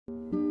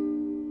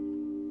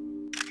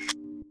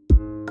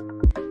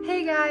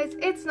Hey guys,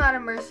 it's Not a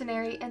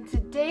Mercenary, and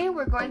today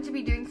we're going to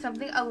be doing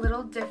something a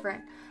little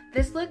different.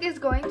 This look is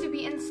going to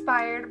be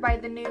inspired by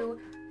the new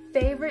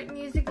favorite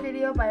music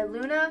video by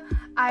LOONA.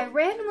 I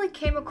randomly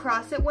came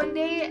across it one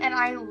day and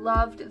I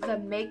loved the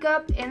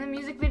makeup in the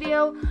music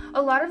video.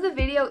 A lot of the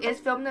video is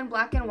filmed in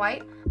black and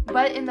white,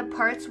 but in the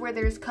parts where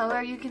there's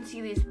color, you can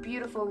see these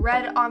beautiful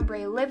red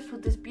ombre lips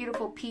with this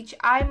beautiful peach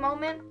eye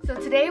moment. So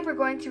today we're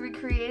going to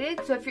recreate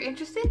it, so if you're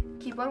interested,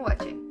 keep on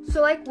watching.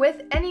 So like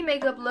with any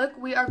makeup look,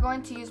 we are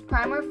going to use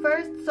primer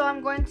first. So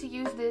I'm going to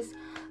use this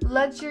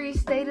luxury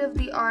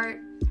state-of-the-art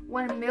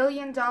 $1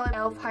 million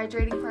e.l.f.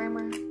 hydrating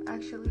primer,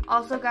 actually.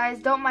 Also guys,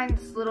 don't mind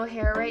this little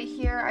hair right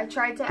here. I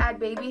tried to add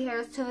baby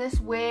hairs to this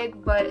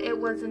wig, but it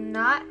was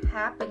not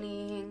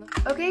happening.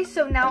 Okay,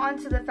 so now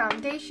onto the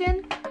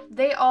foundation.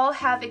 They all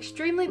have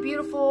extremely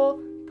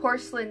beautiful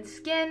porcelain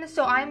skin,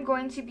 so I'm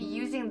going to be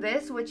using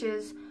this, which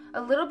is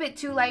a little bit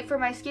too light for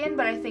my skin,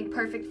 but I think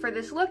perfect for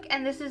this look.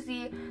 And this is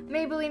the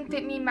Maybelline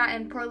Fit Me Matte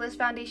and Poreless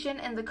Foundation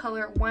in the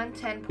color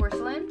 110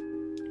 Porcelain.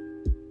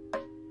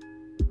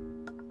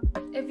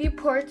 If you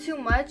pour too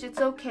much, it's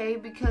okay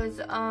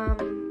because,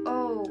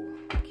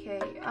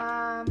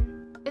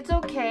 it's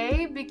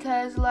okay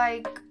because,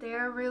 like,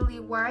 they're really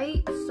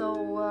white,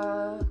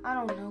 so, I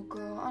don't know,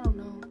 girl, I don't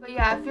know. But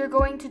yeah, if you're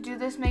going to do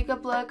this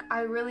makeup look,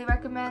 I really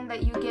recommend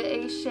that you get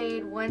a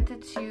shade 1 to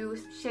 2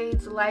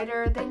 shades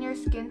lighter than your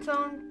skin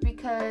tone,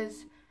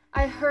 because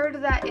I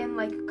heard that in,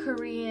 like,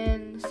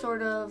 Korean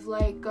sort of,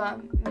 like,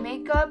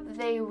 makeup,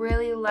 they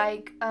really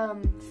like,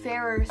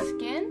 fairer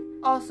skin.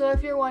 Also,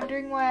 if you're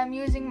wondering why I'm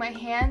using my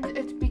hand,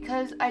 it's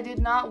because I did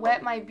not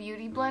wet my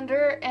beauty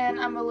blender and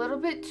I'm a little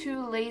bit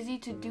too lazy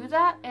to do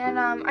that. And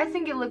I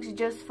think it looks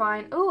just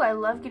fine. Ooh, I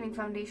love getting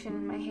foundation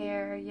in my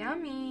hair.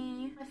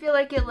 Yummy. I feel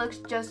like it looks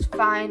just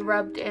fine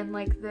rubbed in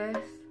like this.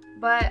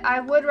 But I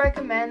would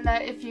recommend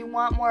that if you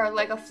want more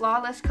like a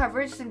flawless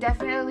coverage, then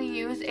definitely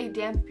use a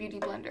damp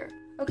beauty blender.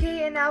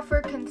 Okay, and now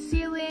for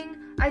concealing.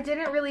 I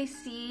didn't really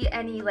see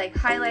any like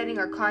highlighting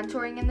or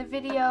contouring in the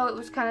video. It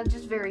was kind of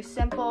just very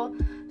simple.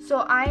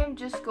 So I am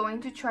just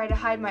going to try to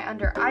hide my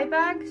under eye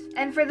bags.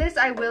 And for this,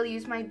 I will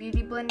use my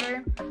beauty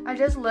blender. I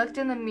just looked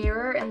in the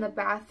mirror in the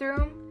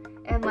bathroom.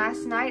 And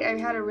last night, I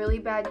had a really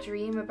bad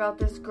dream about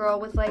this girl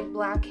with like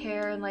black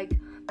hair and like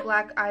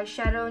black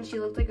eyeshadow. And she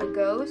looked like a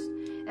ghost.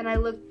 And I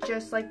looked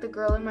just like the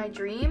girl in my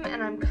dream.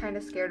 And I'm kind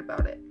of scared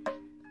about it.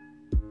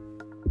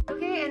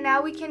 Okay, and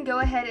now we can go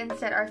ahead and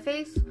set our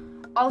face.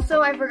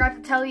 Also, I forgot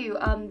to tell you,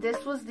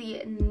 this was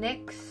the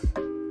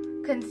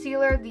NYX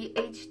concealer, the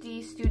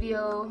HD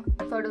Studio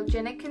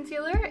Photogenic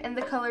Concealer in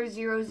the color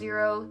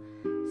 00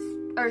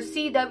 or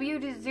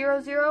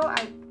CW00.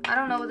 I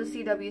don't know what the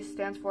CW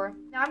stands for.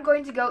 Now I'm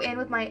going to go in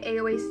with my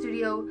AOA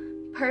Studio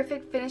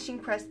Perfect Finishing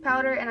Pressed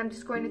Powder, and I'm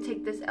just going to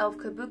take this e.l.f.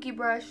 Kabuki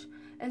brush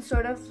and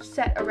sort of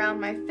set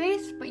around my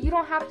face, but you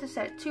don't have to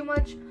set too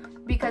much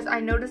because I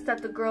noticed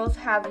that the girls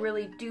have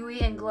really dewy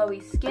and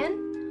glowy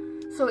skin.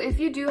 So if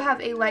you do have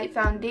a light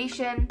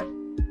foundation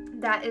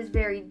that is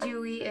very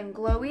dewy and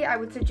glowy, I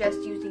would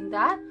suggest using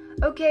that.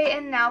 Okay,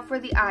 and now for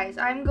the eyes.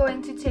 I'm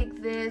going to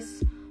take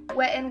this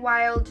Wet n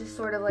Wild, just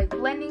sort of like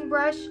blending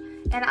brush,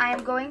 and I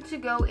am going to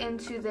go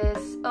into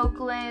this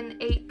Oakland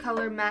 8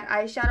 color matte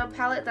eyeshadow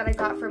palette that I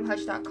got from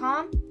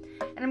Hush.com.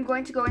 And I'm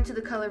going to go into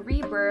the color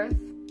Rebirth,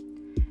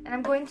 and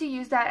I'm going to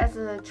use that as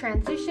a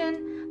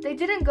transition. They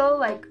didn't go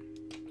like,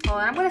 oh,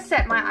 I'm going to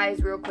set my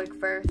eyes real quick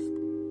first.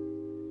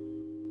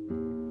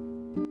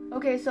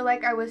 Okay, so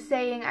like I was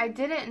saying, I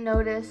didn't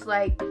notice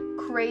like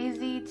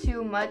crazy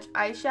too much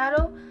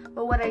eyeshadow,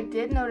 but what I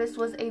did notice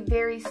was a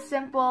very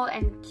simple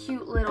and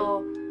cute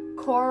little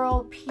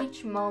coral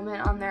peach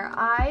moment on their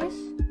eyes.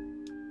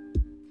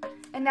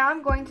 And now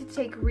I'm going to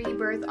take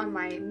Rebirth on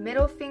my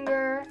middle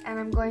finger, and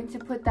I'm going to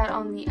put that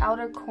on the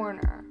outer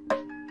corner.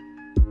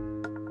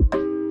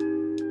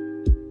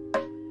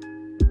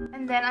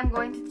 And then I'm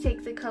going to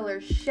take the color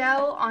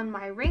Shell on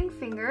my ring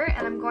finger,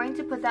 and I'm going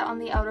to put that on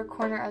the outer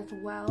corner as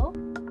well.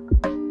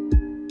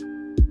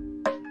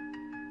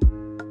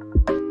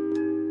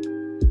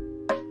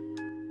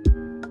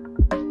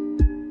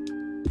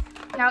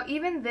 Now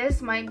even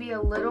this might be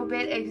a little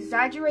bit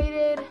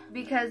exaggerated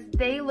because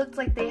they looked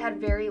like they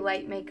had very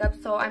light makeup.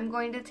 So I'm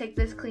going to take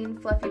this clean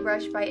fluffy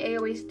brush by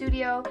AOA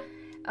Studio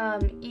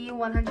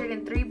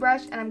E103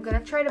 brush, and I'm going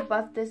to try to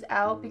buff this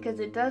out because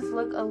it does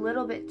look a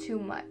little bit too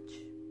much.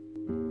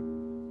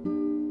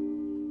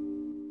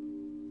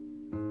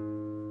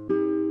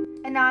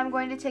 And now I'm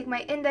going to take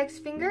my index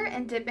finger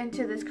and dip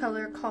into this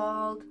color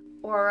called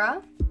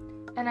Aura.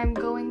 And I'm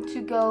going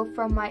to go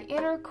from my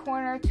inner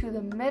corner to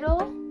the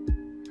middle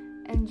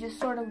and just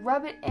sort of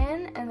rub it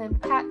in and then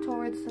pat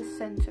towards the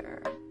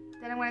center.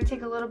 Then I'm going to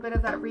take a little bit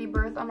of that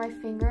Rebirth on my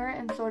finger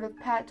and sort of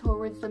pat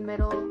towards the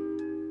middle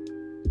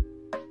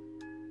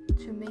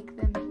to make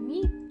them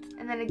meet.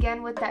 And then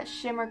again with that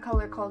shimmer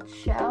color called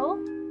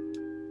Shell.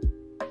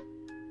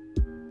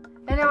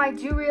 And now I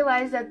do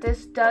realize that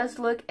this does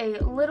look a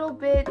little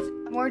bit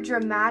more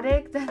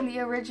dramatic than the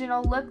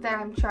original look that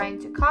I'm trying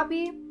to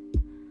copy.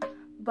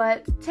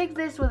 but take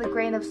this with a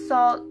grain of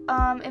salt.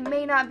 It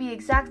may not be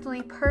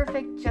exactly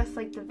perfect just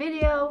like the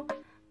video,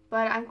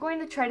 but I'm going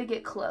to try to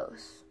get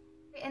close.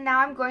 And now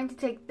I'm going to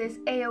take this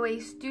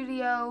AOA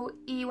Studio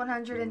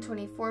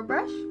E124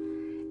 brush,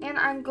 and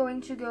I'm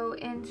going to go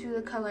into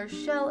the color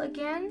Shell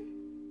again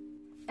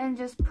and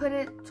just put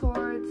it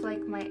towards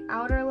like my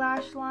outer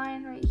lash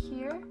line right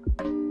here.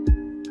 And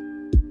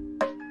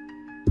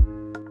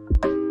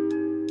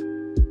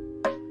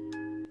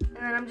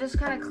then I'm just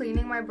kind of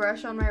cleaning my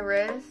brush on my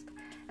wrist,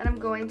 and I'm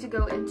going to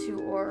go into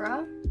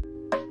Aura.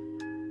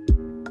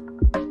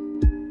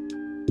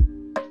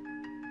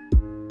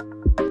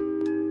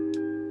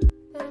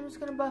 Then I'm just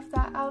going to buff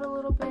that out a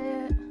little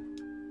bit.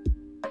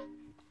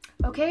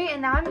 Okay,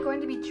 and now I'm going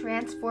to be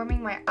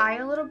transforming my eye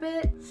a little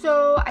bit.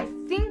 So I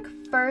think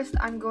first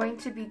I'm going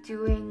to be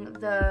doing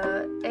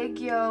the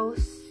Aegyo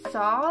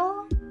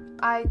Sol.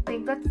 I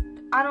think that's,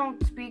 I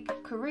don't speak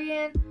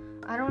Korean.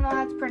 I don't know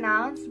how it's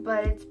pronounced,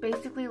 but it's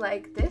basically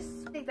like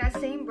this. Take that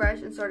same brush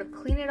and sort of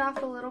clean it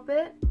off a little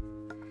bit.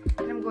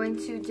 And I'm going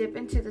to dip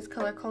into this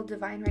color called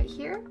Divine right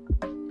here.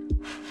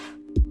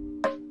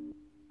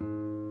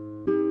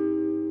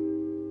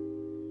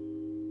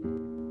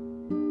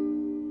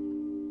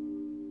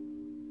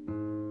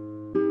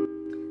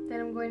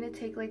 Going to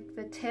take like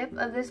the tip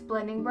of this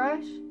blending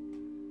brush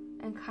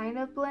and kind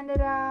of blend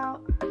it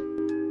out.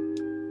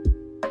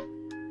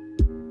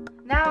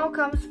 Now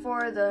comes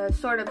for the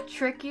sort of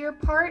trickier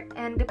part,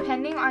 and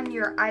depending on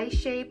your eye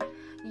shape,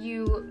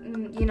 you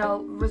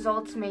know,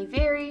 results may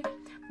vary,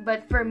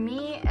 but for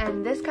me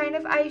and this kind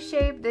of eye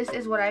shape, this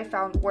is what I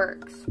found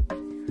works.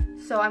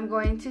 So I'm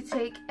going to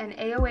take an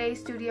AOA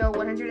Studio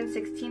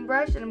 116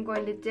 brush, and I'm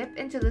going to dip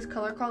into this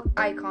color called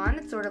Icon.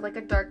 It's sort of like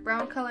a dark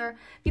brown color.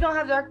 If you don't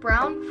have dark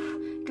brown,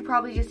 you could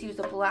probably just use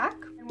a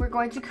black. And we're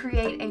going to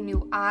create a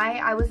new eye.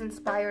 I was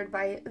inspired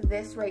by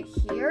this right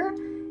here,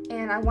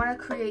 and I want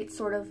to create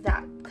sort of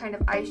that kind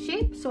of eye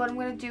shape. So what I'm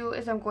going to do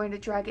is I'm going to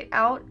drag it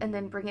out and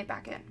then bring it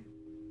back in.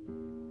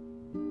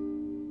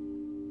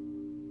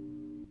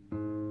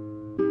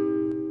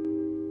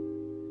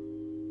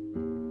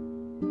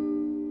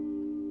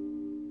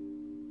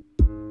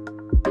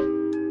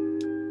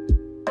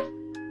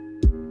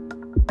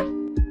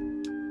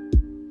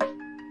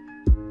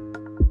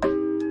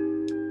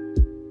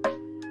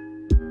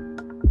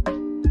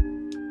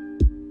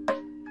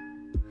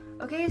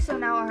 Okay, so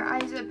now our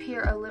eyes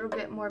appear a little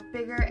bit more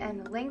bigger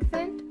and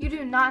lengthened. You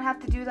do not have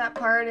to do that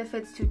part if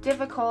it's too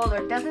difficult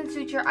or doesn't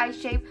suit your eye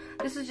shape.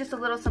 This is just a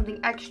little something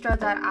extra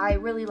that I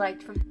really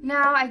liked from.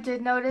 Now, I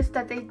did notice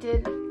that they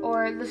did,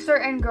 or the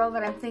certain girl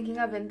that I'm thinking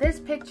of in this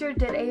picture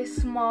did a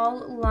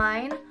small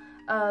line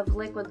of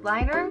liquid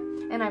liner,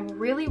 and I'm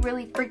really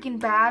freaking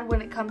bad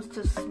when it comes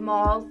to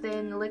small,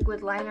 thin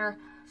liquid liner.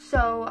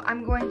 So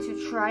I'm going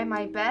to try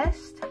my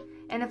best,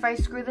 and if I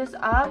screw this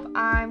up,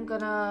 I'm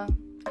gonna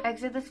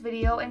exit this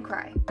video and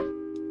cry.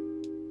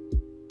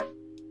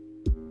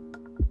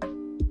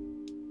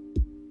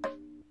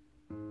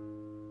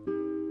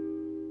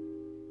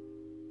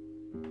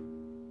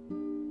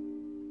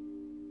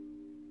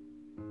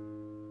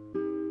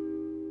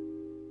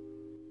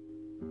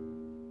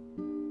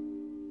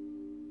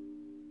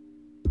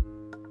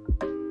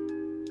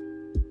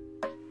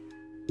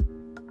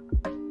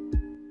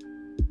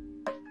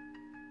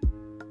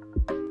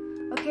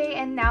 Okay,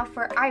 and now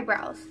for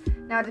eyebrows.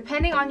 Now,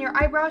 depending on your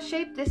eyebrow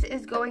shape, this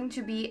is going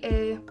to be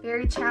a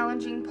very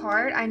challenging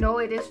part. I know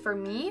it is for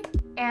me.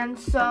 And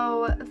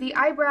so the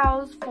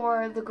eyebrows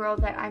for the girl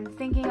that I'm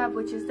thinking of,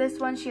 which is this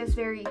one, she has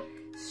very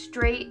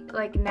straight,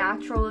 like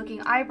natural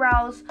looking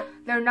eyebrows.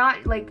 They're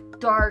not like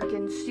dark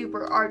and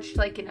super arched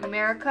like in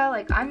America,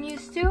 like I'm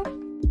used to.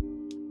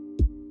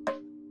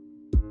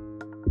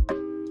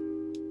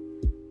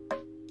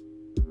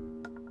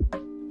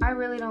 I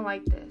really don't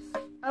like this.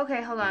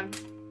 Okay, hold on.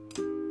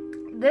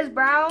 This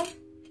brow is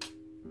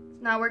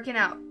not working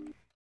out.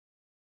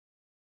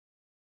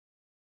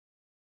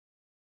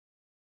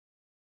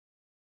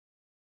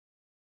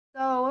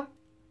 So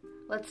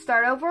let's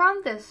start over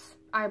on this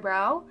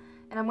eyebrow,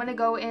 and I'm going to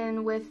go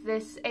in with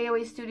this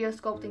AOA Studio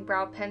Sculpting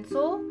Brow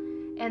Pencil,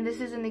 and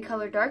this is in the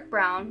color dark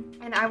brown,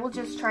 and I will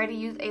just try to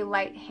use a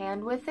light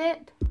hand with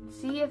it,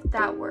 see if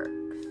that works.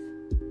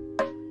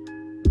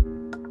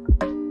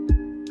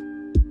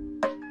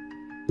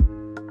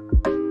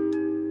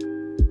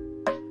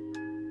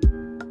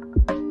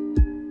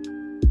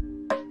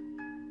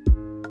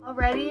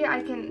 Already,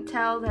 I can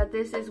tell that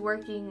this is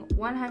working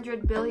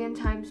 100 billion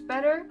times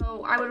better.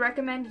 So I would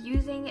recommend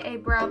using a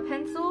brow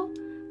pencil,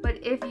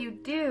 but if you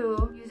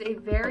do, use a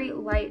very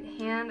light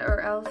hand,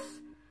 or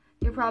else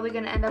you're probably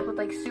gonna end up with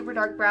like super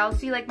dark brows.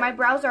 See, like my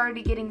brows are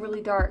already getting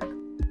really dark,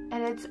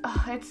 and it's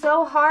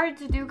so hard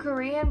to do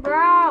Korean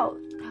brows.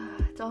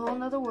 It's a whole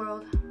nother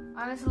world.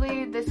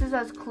 Honestly, this is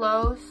as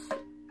close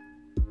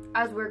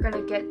as we're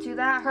gonna get to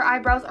that. Her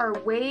eyebrows are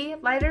way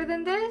lighter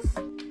than this,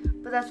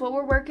 but that's what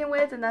we're working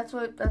with, and that's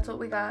what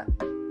we got.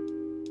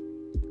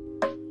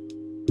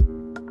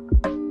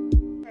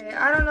 Okay,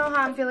 I don't know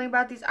how I'm feeling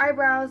about these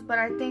eyebrows, but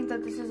I think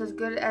that this is as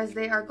good as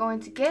they are going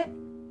to get.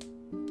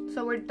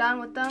 So we're done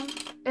with them.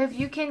 If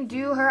you can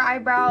do her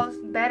eyebrows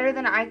better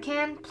than I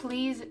can,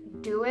 please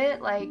do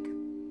it. Like,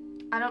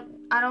 I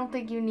don't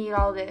think you need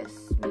all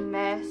this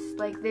mess.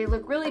 Like, they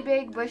look really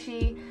big,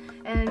 bushy,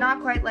 and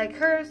not quite like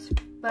hers,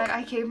 but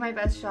I gave my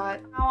best shot.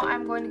 Now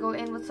I'm going to go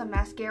in with some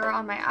mascara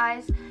on my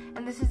eyes,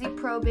 and this is the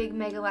Pro Big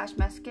Mega Lash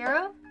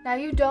Mascara. Now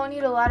you don't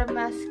need a lot of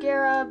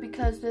mascara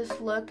because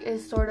this look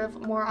is sort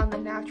of more on the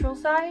natural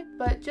side,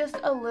 but just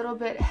a little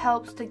bit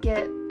helps to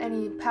get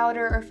any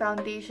powder or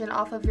foundation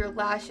off of your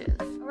lashes.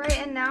 Alright,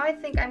 and now I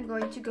think I'm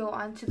going to go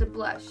on to the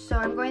blush. So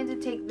I'm going to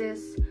take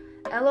this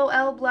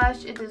LOL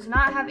blush. It does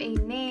not have a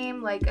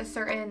name, like a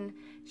certain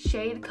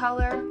shade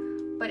color,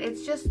 but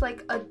it's just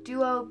like a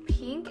duo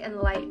pink and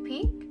light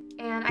pink.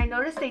 And I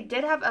noticed they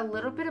did have a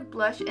little bit of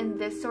blush in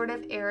this sort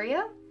of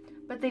area,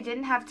 but they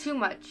didn't have too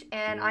much,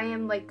 and I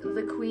am like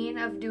the queen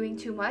of doing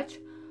too much.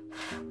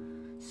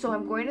 So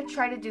I'm going to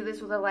try to do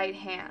this with a light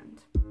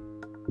hand.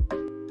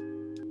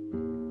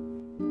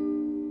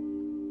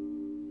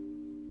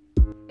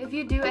 If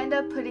you do end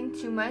up putting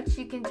too much,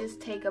 you can just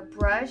take a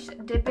brush,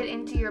 dip it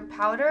into your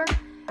powder,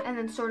 and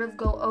then sort of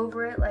go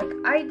over it like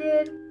I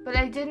did. But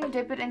I didn't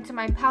dip it into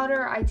my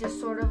powder, I just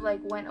sort of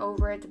like went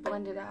over it to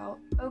blend it out.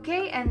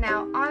 Okay, and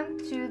now on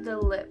to the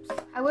lips.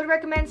 I would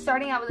recommend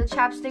starting out with a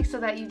chapstick so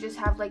that you just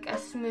have like a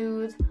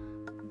smooth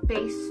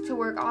base to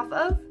work off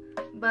of.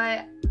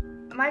 But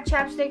my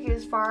chapstick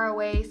is far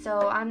away,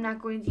 so I'm not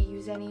going to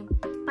use any.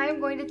 I am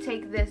going to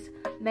take this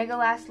Mega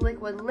Lash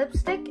Liquid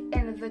Lipstick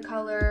in the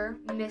color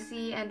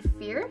Missy and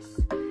Fierce.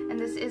 And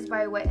this is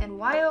by Wet n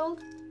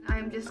Wild.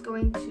 I'm just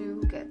going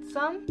to get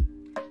some,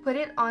 put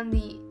it on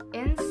the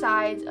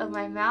insides of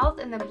my mouth,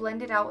 and then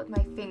blend it out with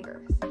my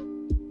fingers.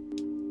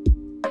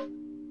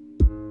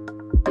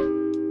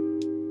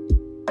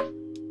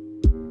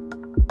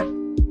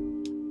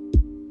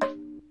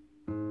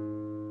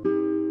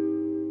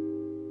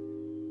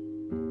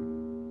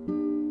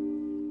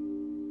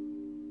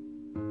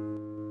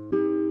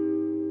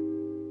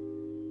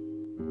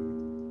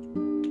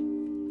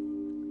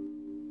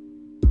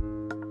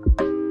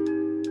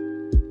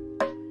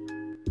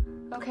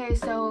 Okay,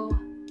 so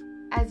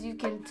as you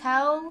can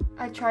tell,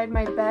 I tried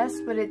my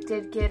best, but it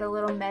did get a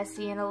little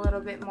messy and a little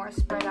bit more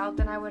spread out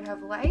than I would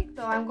have liked.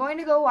 So I'm going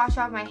to go wash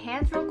off my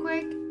hands real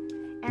quick,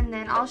 and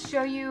then I'll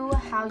show you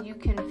how you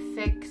can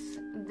fix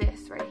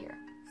this right here.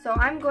 So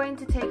I'm going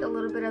to take a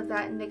little bit of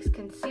that NYX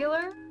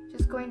concealer,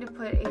 just going to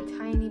put a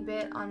tiny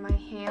bit on my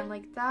hand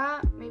like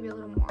that, maybe a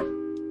little more.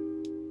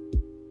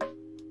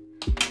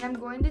 And I'm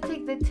going to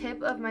take the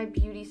tip of my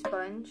beauty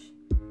sponge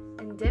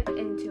and dip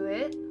into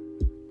it,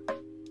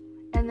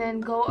 and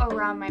then go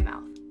around my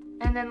mouth.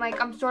 And then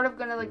like I'm sort of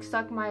gonna like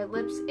suck my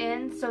lips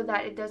in so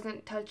that it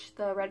doesn't touch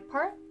the red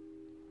part.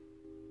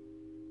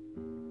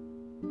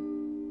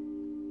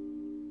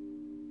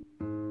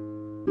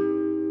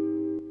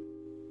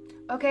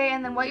 Okay,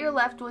 and then what you're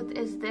left with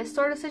is this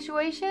sort of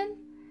situation.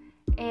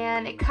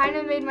 And it kind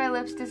of made my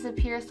lips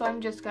disappear, so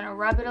I'm just gonna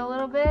rub it a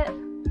little bit.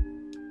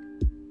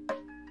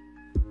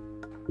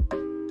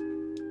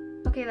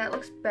 Okay, that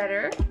looks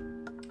better.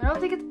 I don't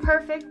think it's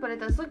perfect, but it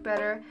does look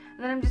better.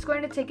 And then I'm just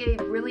going to take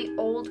a really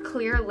old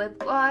clear lip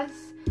gloss.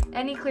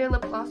 Any clear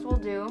lip gloss will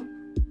do.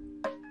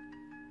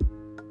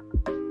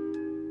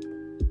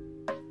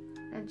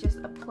 And just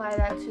apply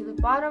that to the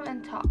bottom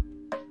and top.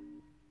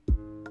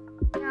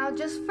 Now,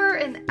 just for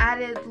an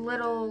added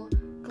little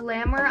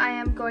glamour, I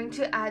am going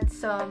to add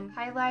some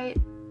highlight.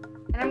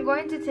 And I'm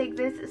going to take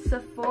this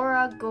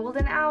Sephora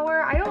Golden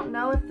Hour. I don't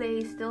know if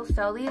they still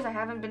sell these. I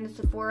haven't been to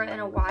Sephora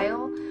in a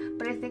while,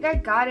 but I think I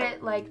got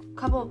it like a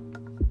couple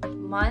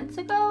months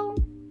ago.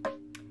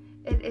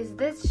 It is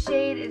this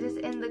shade. It is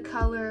in the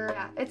color,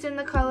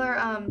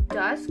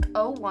 Dusk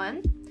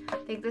 01. I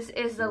think this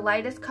is the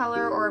lightest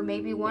color, or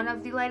maybe one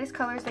of the lightest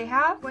colors they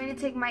have. I'm going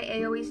to take my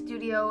AOE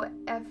Studio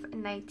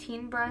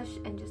F19 brush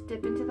and just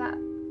dip into that,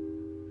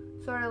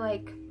 sort of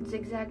like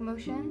zigzag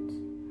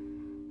motions.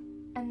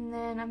 And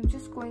then I'm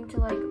just going to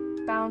like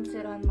bounce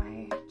it on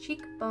my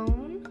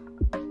cheekbone.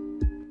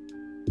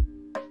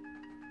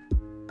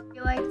 I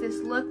feel like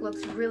this look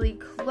looks really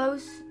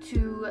close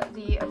to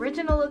the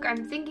original look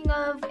I'm thinking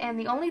of, and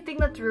the only thing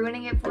that's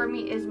ruining it for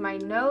me is my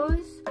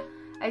nose.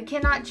 I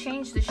cannot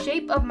change the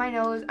shape of my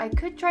nose. I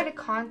could try to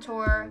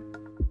contour,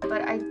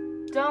 but I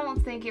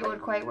don't think it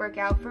would quite work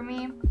out for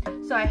me.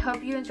 So I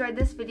hope you enjoyed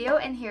this video,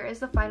 and here is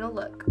the final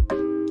look.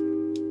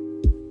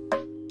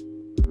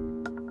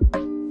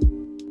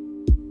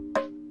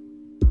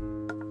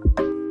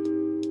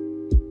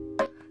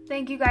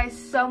 Thank you guys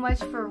so much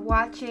for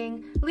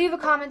watching. Leave a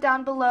comment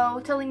down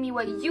below telling me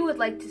what you would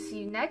like to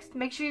see next.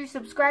 Make sure you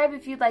subscribe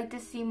if you'd like to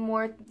see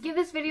more. Give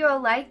this video a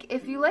like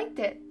if you liked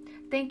it.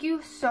 Thank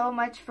you so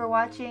much for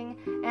watching,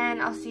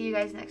 and I'll see you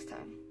guys next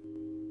time.